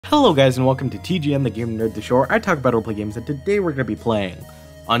Hello guys and welcome to TGN, the Game Nerd, the show where I talk about roleplay games, and today we're going to be playing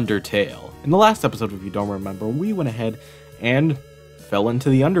Undertale. In the last episode, if you don't remember, we went ahead and fell into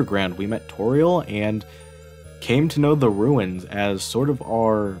the underground. We met Toriel and came to know the ruins as sort of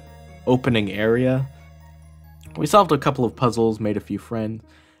our opening area. We solved a couple of puzzles, made a few friends,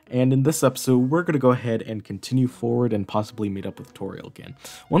 and in this episode, we're going to go ahead and continue forward and possibly meet up with Toriel again.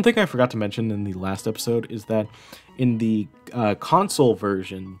 One thing I forgot to mention in the last episode is that in the console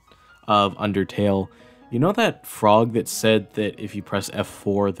version of Undertale, you know that frog that said that if you press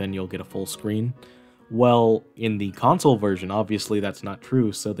F4, then you'll get a full screen? Well, in the console version, obviously that's not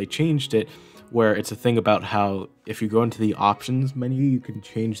true, so they changed it where it's a thing about how if you go into the options menu, you can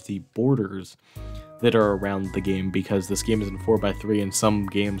change the borders that are around the game, because this game is in 4x3 and some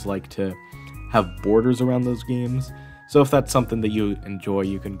games like to have borders around those games. So if that's something that you enjoy,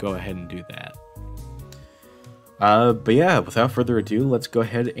 you can go ahead and do that. But yeah, without further ado, let's go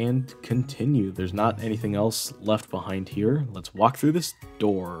ahead and continue. There's not anything else left behind here. Let's walk through this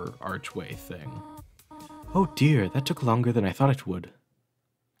door archway thing. Oh dear, that took longer than I thought it would.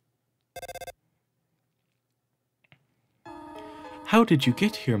 How did you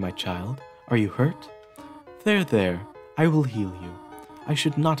get here, my child? Are you hurt? There, I will heal you. I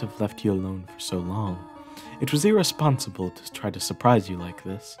should not have left you alone for so long. It was irresponsible to try to surprise you like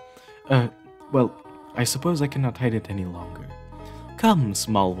this. Well, I suppose I cannot hide it any longer. Come,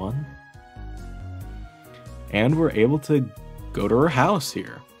 small one. And we're able to go to her house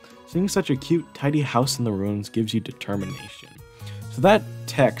here. Seeing such a cute, tidy house in the ruins gives you determination. So that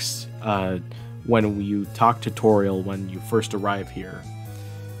text, when you talk to Toriel when you first arrive here,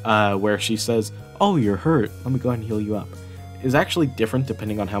 where she says, "Oh, you're hurt, let me go ahead and heal you up," is actually different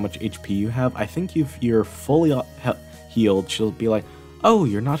depending on how much HP you have. I think if you're fully healed, she'll be like, "Oh,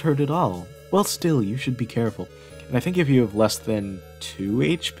 you're not hurt at all. Well, still, you should be careful." And I think if you have less than 2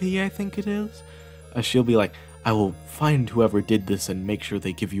 HP, I think it is, she'll be like, "I will find whoever did this and make sure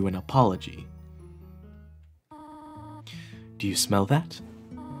they give you an apology." Do you smell that?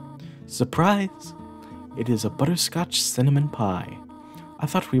 Surprise! It is a butterscotch cinnamon pie. I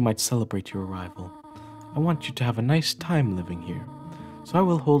thought we might celebrate your arrival. I want you to have a nice time living here, so I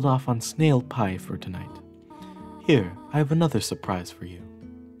will hold off on snail pie for tonight. Here, I have another surprise for you.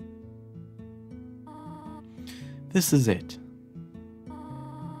 This is it.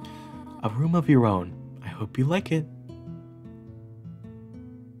 A room of your own. I hope you like it.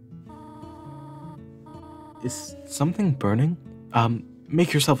 Is something burning?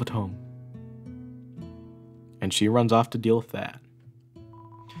 Make yourself at home. And she runs off to deal with that.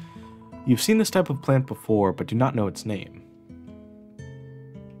 You've seen this type of plant before, but do not know its name.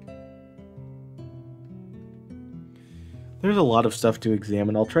 There's a lot of stuff to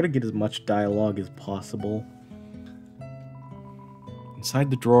examine. I'll try to get as much dialogue as possible. Inside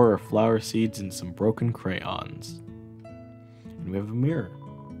the drawer are flower seeds and some broken crayons. And we have a mirror.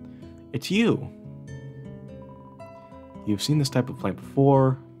 It's you! You've seen this type of plant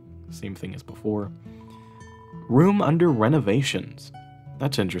before. Same thing as before. Room under renovations.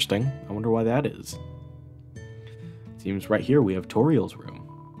 That's interesting. I wonder why that is. Seems right here we have Toriel's room.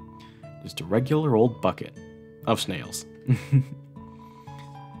 Just a regular old bucket of snails.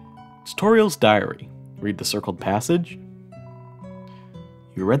 It's Toriel's diary. Read the circled passage.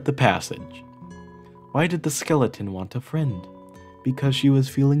 You read the passage. Why did the skeleton want a friend? Because she was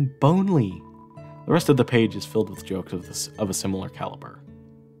feeling bonely. The rest of the page is filled with jokes of a similar caliber.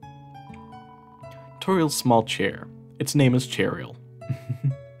 Toriel's small chair. Its name is Toriel.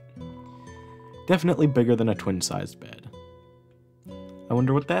 Definitely bigger than a twin-sized bed. I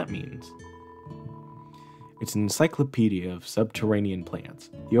wonder what that means. It's an encyclopedia of subterranean plants.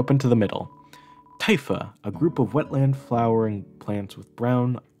 You open to the middle. Typha, a group of wetland flowering plants with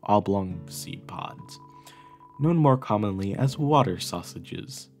brown, oblong seed pods, known more commonly as water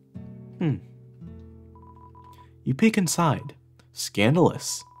sausages. You peek inside.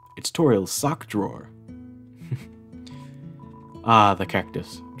 Scandalous. It's Toriel's sock drawer. Ah, the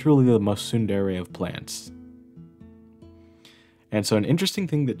cactus. Truly the most tsundere of plants. And so an interesting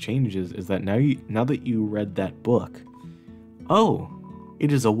thing that changes is that now that you read that book, oh,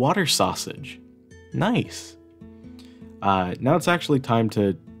 it is a water sausage. Nice. Now it's actually time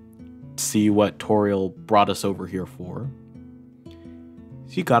to see what Toriel brought us over here for.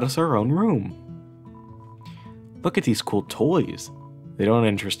 She got us our own room. Look at these cool toys. They don't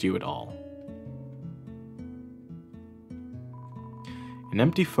interest you at all. An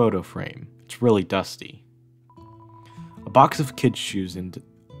empty photo frame. It's really dusty. A box of kids' shoes in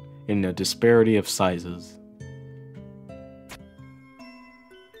a disparity of sizes.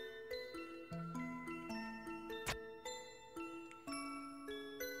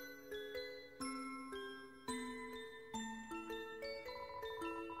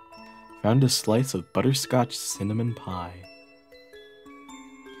 Found a slice of butterscotch cinnamon pie.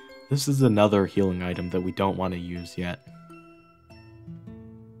 This is another healing item that we don't want to use yet.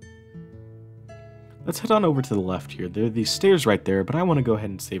 Let's head on over to the left here. There are these stairs right there, but I want to go ahead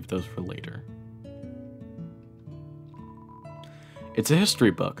and save those for later. It's a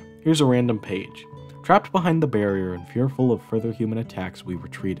history book. Here's a random page. Trapped behind the barrier and fearful of further human attacks, we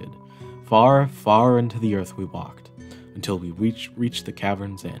retreated. Far, far into the earth we walked, until we reached the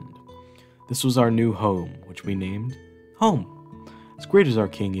cavern's end. This was our new home, which we named Home. As great as our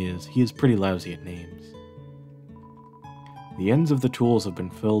king is, he is pretty lousy at names. The ends of the tools have been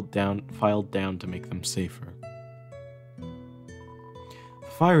filed down to make them safer. The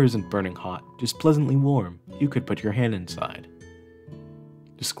fire isn't burning hot, just pleasantly warm. You could put your hand inside.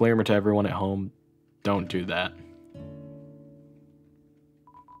 Disclaimer to everyone at home, don't do that.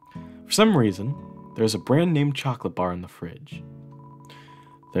 For some reason, there's a brand name chocolate bar in the fridge.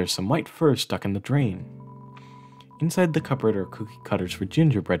 There's some white fur stuck in the drain. Inside the cupboard are cookie cutters for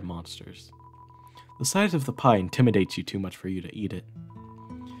gingerbread monsters. The size of the pie intimidates you too much for you to eat it.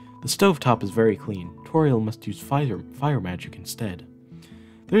 The stovetop is very clean. Toriel must use fire magic instead.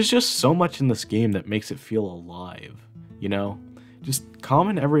 There's just so much in this game that makes it feel alive, you know? Just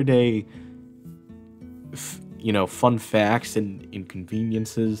common everyday, fun facts and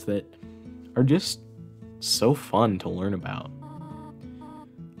inconveniences that are just so fun to learn about.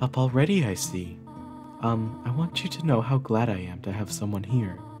 Up already, I see. I want you to know how glad I am to have someone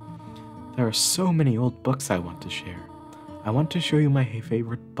here. There are so many old books I want to share. I want to show you my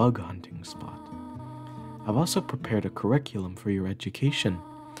favorite bug hunting spot. I've also prepared a curriculum for your education.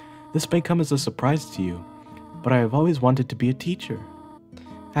 This may come as a surprise to you, but I have always wanted to be a teacher.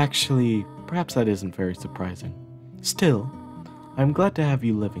 Actually, perhaps that isn't very surprising. Still, I'm glad to have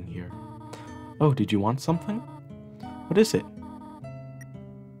you living here. Oh, did you want something? What is it?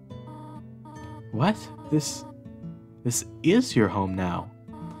 What? This is your home now.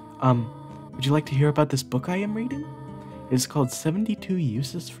 Would you like to hear about this book I am reading? It is called 72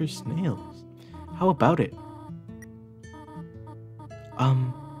 Uses for Snails. How about it?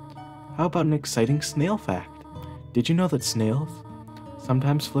 How about an exciting snail fact? Did you know that snails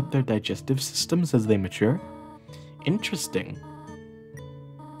sometimes flip their digestive systems as they mature? Interesting.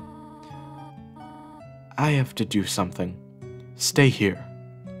 I have to do something. Stay here.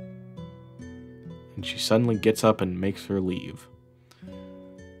 And she suddenly gets up and makes her leave.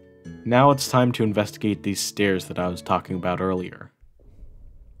 Now it's time to investigate these stairs that I was talking about earlier.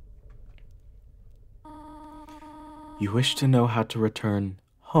 You wish to know how to return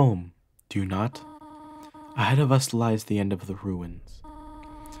home, do you not? Ahead of us lies the end of the ruins,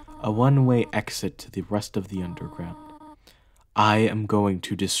 a one-way exit to the rest of the underground. I am going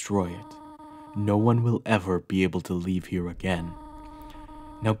to destroy it. No one will ever be able to leave here again.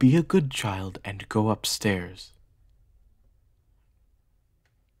 Now be a good child and go upstairs.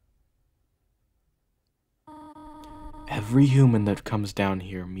 Every human that comes down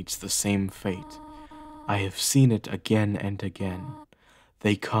here meets the same fate. I have seen it again and again.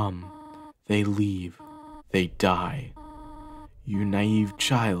 They come, they leave, they die. You naive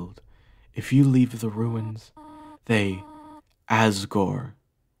child, if you leave the ruins, they, Asgore,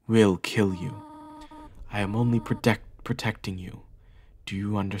 will kill you. I am only protecting you. Do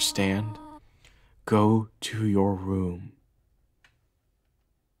you understand? Go to your room.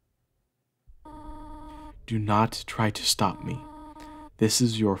 Do not try to stop me. This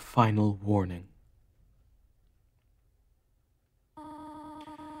is your final warning.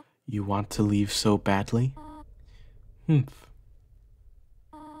 You want to leave so badly? Humph.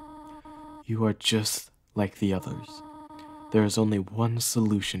 You are just like the others. There is only one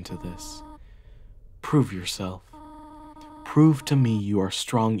solution to this. Prove yourself. Prove to me you are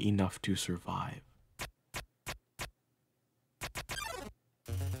strong enough to survive.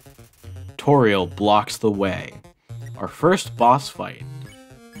 Toriel blocks the way. Our first boss fight.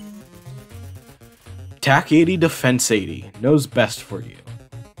 Attack 80, defense 80. Knows best for you.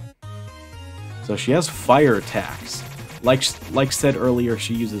 So she has fire attacks. Like said earlier,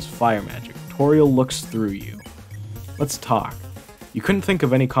 she uses fire magic. Toriel looks through you. Let's talk. You couldn't think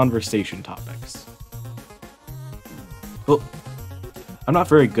of any conversation topics. Well, I'm not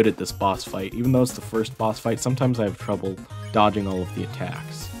very good at this boss fight. Even though it's the first boss fight, sometimes I have trouble dodging all of the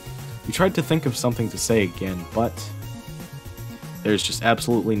attacks. We tried to think of something to say again, but there's just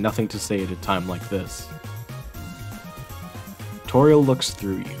absolutely nothing to say at a time like this. Toriel looks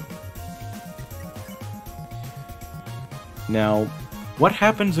through you. Now, what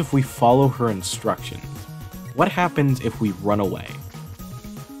happens if we follow her instructions? What happens if we run away?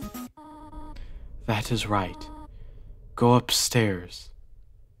 That is right. Go upstairs.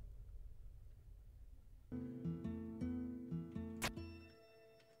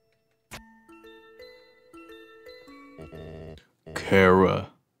 Terra,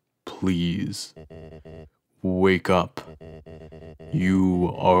 please, wake up.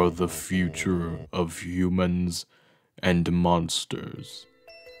 You are the future of humans and monsters.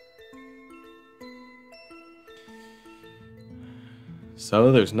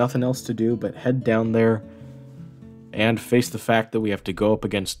 So there's nothing else to do but head down there and face the fact that we have to go up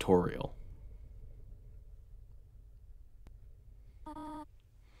against Toriel.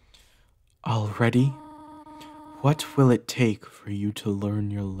 Already? What will it take for you to learn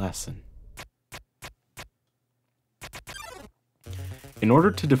your lesson? In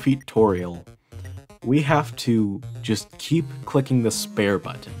order to defeat Toriel, we have to just keep clicking the spare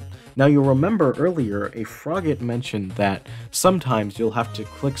button. Now you'll remember earlier a Frogget mentioned that sometimes you'll have to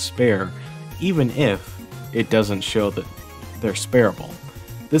click spare even if it doesn't show that they're spareable.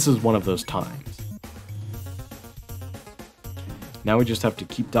 This is one of those times. Now we just have to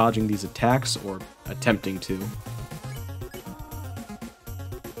keep dodging these attacks, or attempting to.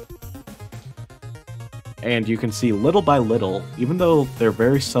 And you can see little by little, even though they're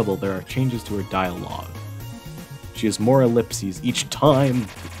very subtle, there are changes to her dialogue. She has more ellipses each time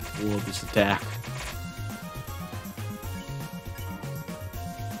for this attack.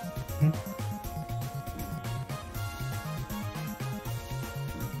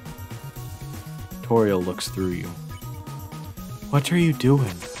 Toriel looks through you. What are you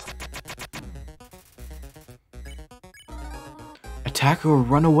doing? Attack or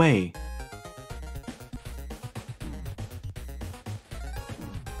run away.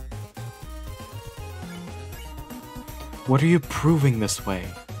 What are you proving this way?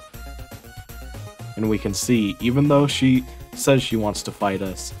 And we can see, even though she says she wants to fight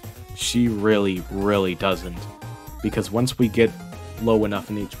us, she really, really doesn't. Because once we get low enough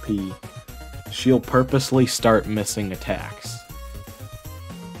in HP, she'll purposely start missing attacks.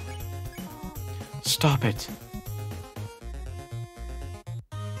 Stop it.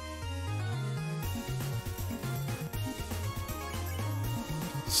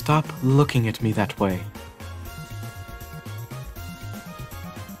 Stop looking at me that way.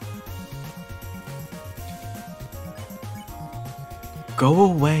 Go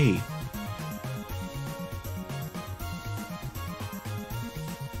away.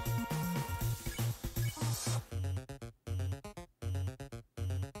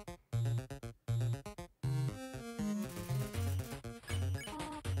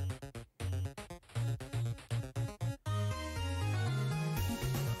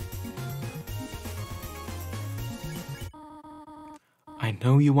 I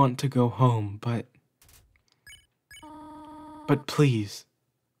know you want to go home, but please,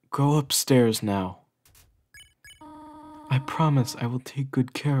 go upstairs now. I promise I will take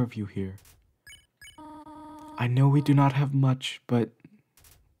good care of you here. I know we do not have much, but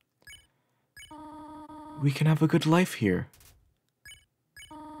we can have a good life here.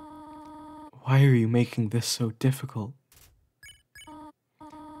 Why are you making this so difficult?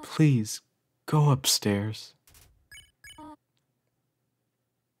 Please, go upstairs.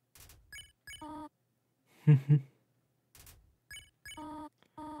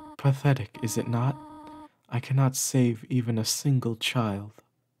 Pathetic, is it not? I cannot save even a single child.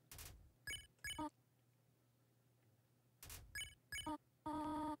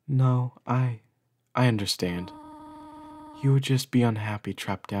 No, I understand. You would just be unhappy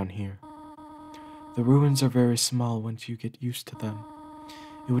trapped down here. The ruins are very small once you get used to them.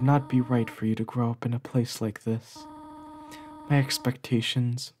 It would not be right for you to grow up in a place like this. My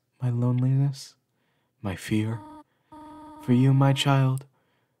expectations, my loneliness, my fear. For you, my child,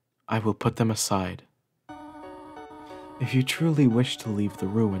 I will put them aside. If you truly wish to leave the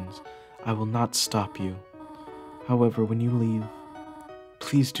ruins, I will not stop you. However, when you leave,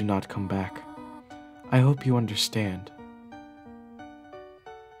 please do not come back. I hope you understand.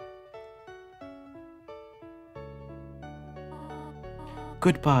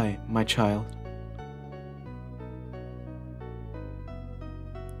 Goodbye, my child.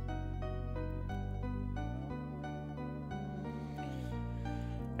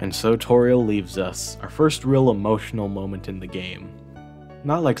 And so Toriel leaves us, our first real emotional moment in the game.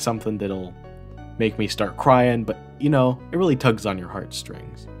 Not like something that'll make me start crying, but you know, it really tugs on your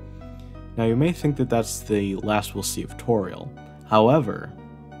heartstrings. Now you may think that that's the last we'll see of Toriel. However,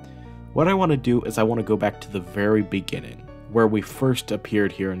 what I want to do is I want to go back to the very beginning, where we first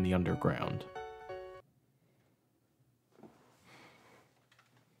appeared here in the underground.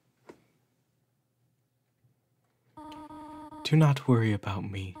 Do not worry about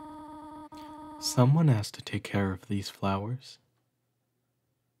me. Someone has to take care of these flowers.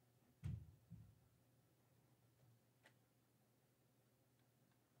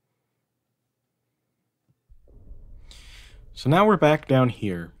 So now we're back down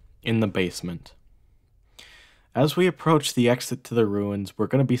here, in the basement. As we approach the exit to the ruins, we're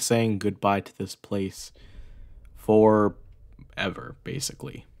going to be saying goodbye to this place forever,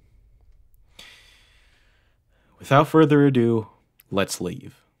 basically. Without further ado, let's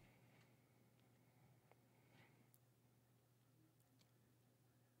leave.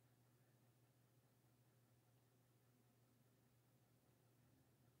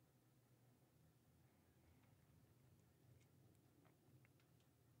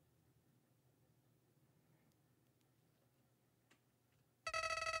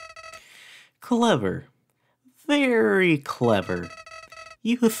 Clever. Very clever.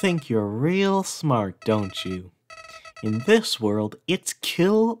 You think you're real smart, don't you? In this world, it's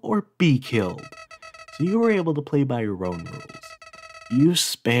kill or be killed. So you were able to play by your own rules. You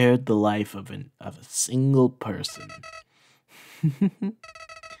spared the life of a single person.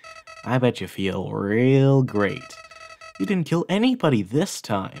 I bet you feel real great. You didn't kill anybody this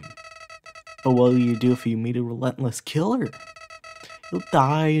time. But what will you do if you meet a relentless killer? You'll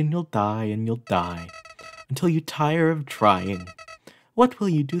die and you'll die and you'll die until you tire of trying. What will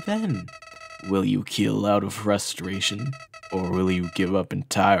you do then? Will you kill out of frustration, or will you give up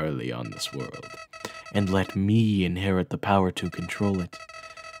entirely on this world and let me inherit the power to control it?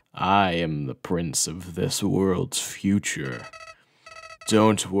 I am the prince of this world's future.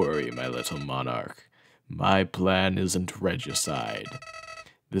 Don't worry, my little monarch. My plan isn't regicide.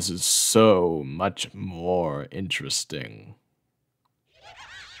 This is so much more interesting.